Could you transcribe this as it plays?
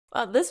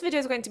Well, this video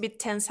is going to be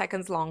 10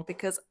 seconds long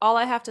because all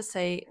I have to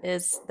say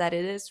is that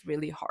it is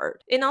really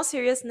hard. In all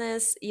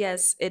seriousness,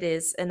 yes, it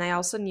is. And I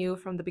also knew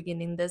from the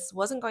beginning this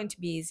wasn't going to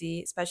be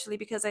easy, especially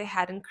because I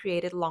hadn't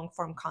created long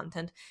form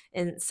content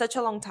in such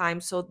a long time.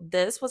 So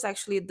this was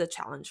actually the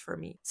challenge for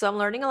me. So I'm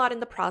learning a lot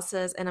in the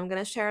process, and I'm going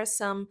to share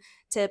some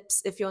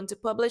tips if you want to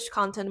publish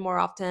content more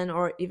often,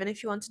 or even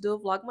if you want to do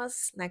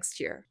Vlogmas next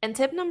year. And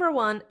tip number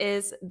one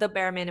is the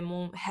bare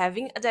minimum,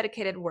 having a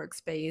dedicated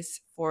workspace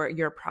for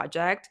your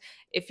project.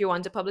 If you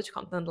want to publish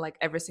content like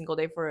every single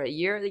day for a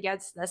year,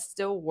 yes, that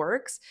still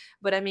works.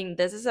 But I mean,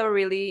 this is a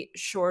really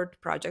short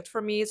project for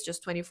me. It's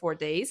just 24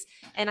 days.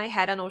 And I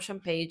had a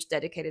Notion page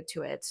dedicated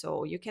to it.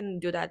 So you can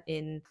do that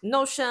in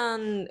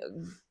Notion,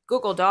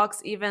 Google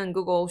Docs, even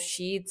Google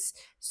Sheets.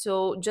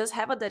 So just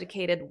have a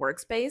dedicated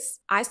workspace.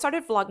 I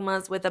started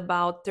Vlogmas with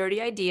about 30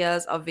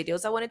 ideas of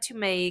videos I wanted to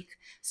make.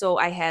 So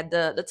I had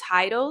the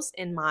titles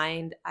in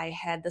mind. I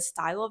had the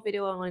style of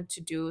video I wanted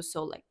to do.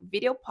 So like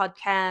video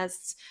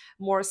podcasts,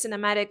 more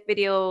cinematic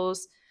videos,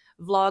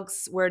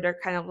 vlogs where they're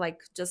kind of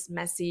like just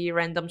messy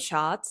random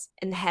shots,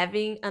 and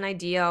having an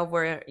idea of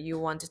where you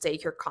want to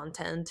take your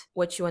content,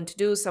 what you want to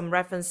do, some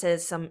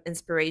references, some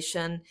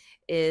inspiration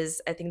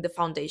is, I think, the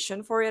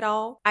foundation for it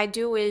all. I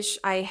do wish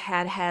I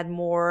had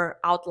more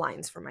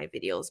outlines for my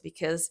videos,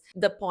 because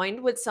the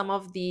point with some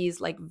of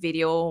these like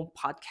video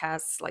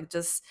podcasts, like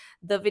just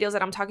the videos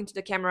that I'm talking to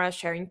the camera,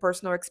 sharing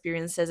personal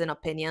experiences and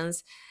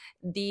opinions,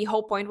 the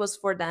whole point was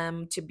for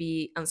them to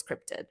be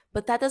unscripted.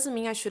 But that doesn't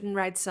mean I shouldn't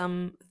write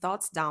some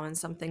thoughts down and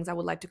some things I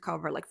would like to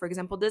cover. Like, for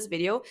example, this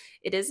video,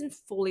 it isn't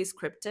fully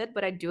scripted,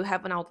 but I do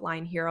have an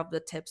outline here of the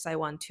tips I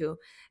want to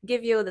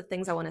give you, the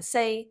things I want to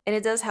say. And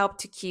it does help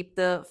to keep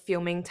the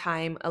filming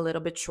time a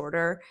little bit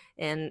shorter.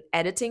 And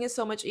editing is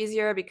so much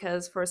easier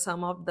because for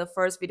some of the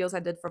first videos I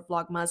did for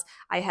Vlogmas,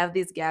 I have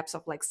these gaps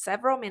of like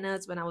several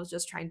minutes when I was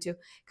just trying to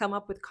come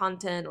up with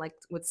content, like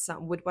with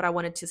what I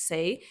wanted to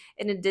say,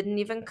 and it didn't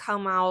even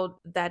come out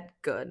that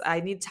good.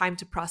 I need time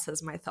to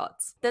process my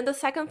thoughts. Then the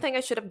second thing I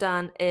should have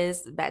done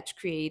is batch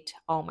create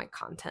all my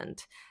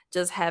content.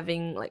 Just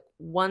having like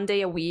one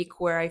day a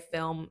week where I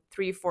film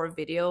 3, 4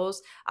 videos.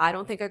 I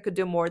don't think I could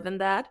do more than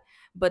that,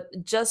 but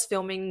just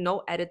filming,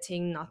 no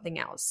editing, nothing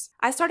else.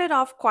 I started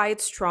off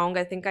quite strong.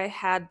 I think I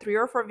had 3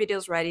 or 4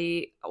 videos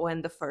ready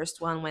when the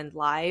first one went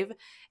live,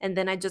 and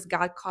then I just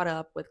got caught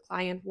up with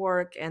client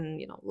work and,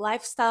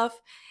 life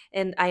stuff,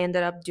 and I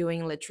ended up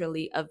doing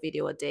literally a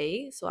video a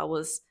day. So I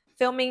was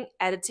filming,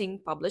 editing,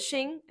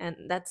 publishing, and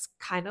that's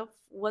kind of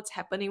what's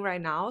happening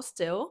right now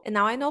still. And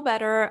now I know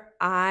better.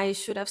 I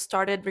should have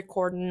started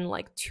recording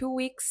like 2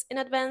 weeks in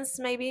advance,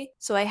 maybe.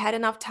 So I had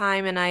enough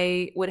time, and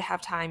I would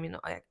have time,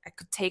 I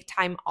could take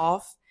time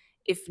off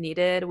if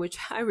needed, which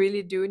I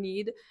really do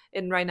need.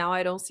 And right now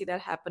I don't see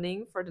that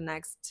happening for the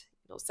next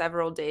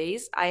several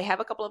days. I have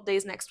a couple of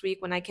days next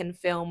week when I can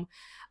film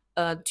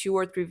 2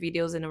 or 3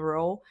 videos in a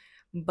row,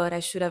 but I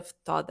should have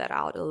thought that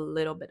out a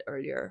little bit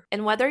earlier.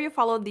 And whether you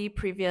follow the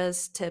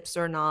previous tips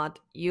or not,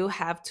 you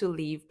have to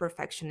leave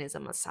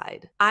perfectionism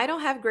aside. I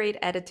don't have great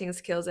editing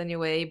skills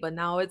anyway, but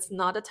now it's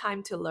not a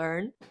time to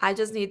learn. I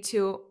just need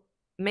to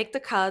make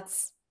the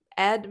cuts,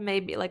 add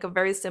maybe like a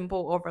very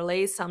simple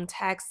overlay, some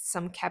text,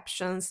 some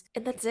captions,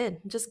 and that's it.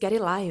 Just get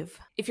it live.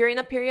 If you're in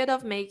a period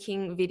of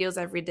making videos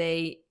every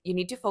day, you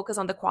need to focus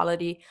on the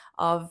quality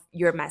of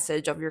your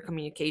message, of your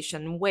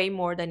communication, way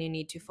more than you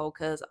need to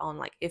focus on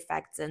like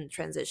effects and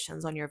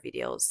transitions on your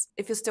videos.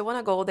 If you still want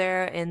to go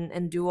there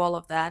and do all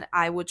of that,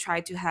 I would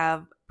try to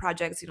have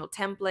projects,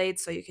 templates,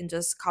 so you can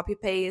just copy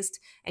paste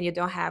and you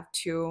don't have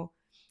to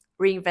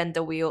reinvent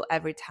the wheel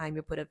every time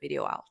you put a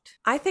video out.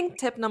 I think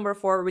tip number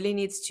 4 really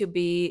needs to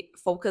be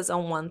focus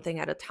on one thing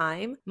at a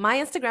time. My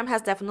Instagram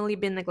has definitely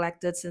been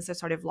neglected since I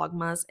started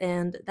Vlogmas,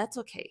 and that's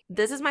okay.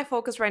 This is my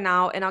focus right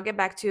now, and I'll get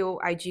back to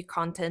IG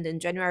content in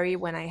January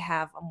when I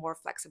have a more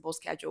flexible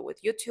schedule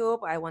with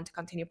YouTube. I want to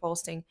continue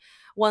posting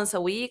once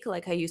a week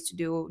like I used to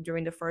do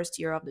during the first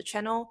year of the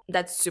channel.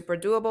 That's super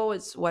doable.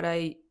 It's what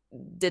I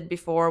did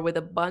before, with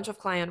a bunch of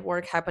client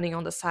work happening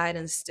on the side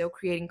and still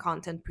creating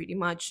content pretty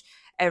much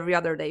every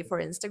other day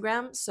for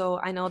Instagram. So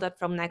I know that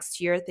from next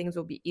year things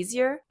will be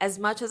easier. As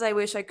much as I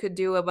wish I could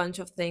do a bunch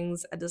of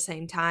things at the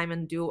same time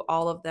and do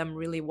all of them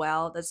really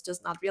well, that's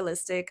just not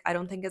realistic. I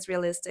don't think it's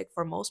realistic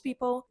for most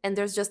people, and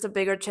there's just a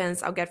bigger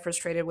chance I'll get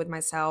frustrated with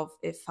myself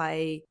if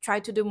I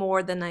try to do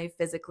more than I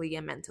physically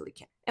and mentally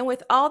can. And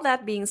with all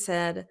that being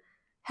said,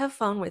 have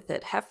fun with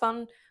it. Have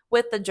fun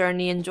with the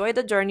journey, enjoy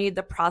the journey,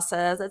 the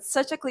process. It's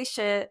such a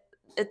cliche.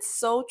 It's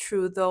so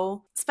true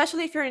though,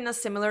 especially if you're in a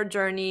similar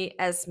journey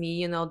as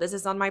me. This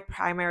is not my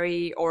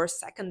primary or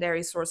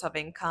secondary source of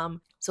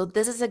income. So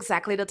this is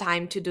exactly the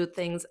time to do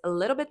things a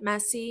little bit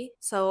messy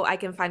so I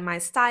can find my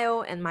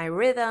style and my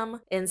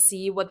rhythm and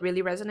see what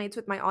really resonates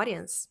with my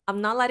audience.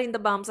 I'm not letting the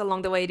bumps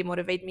along the way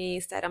demotivate me.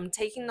 Instead, I'm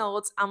taking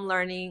notes, I'm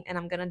learning, and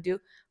I'm gonna do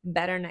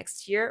better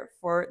next year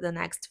for the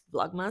next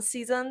Vlogmas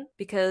season,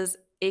 because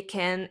it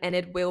can and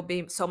it will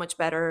be so much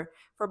better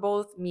for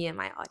both me and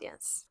my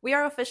audience. We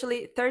are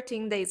officially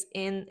 13 days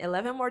in,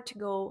 11 more to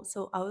go,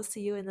 so I will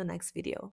see you in the next video.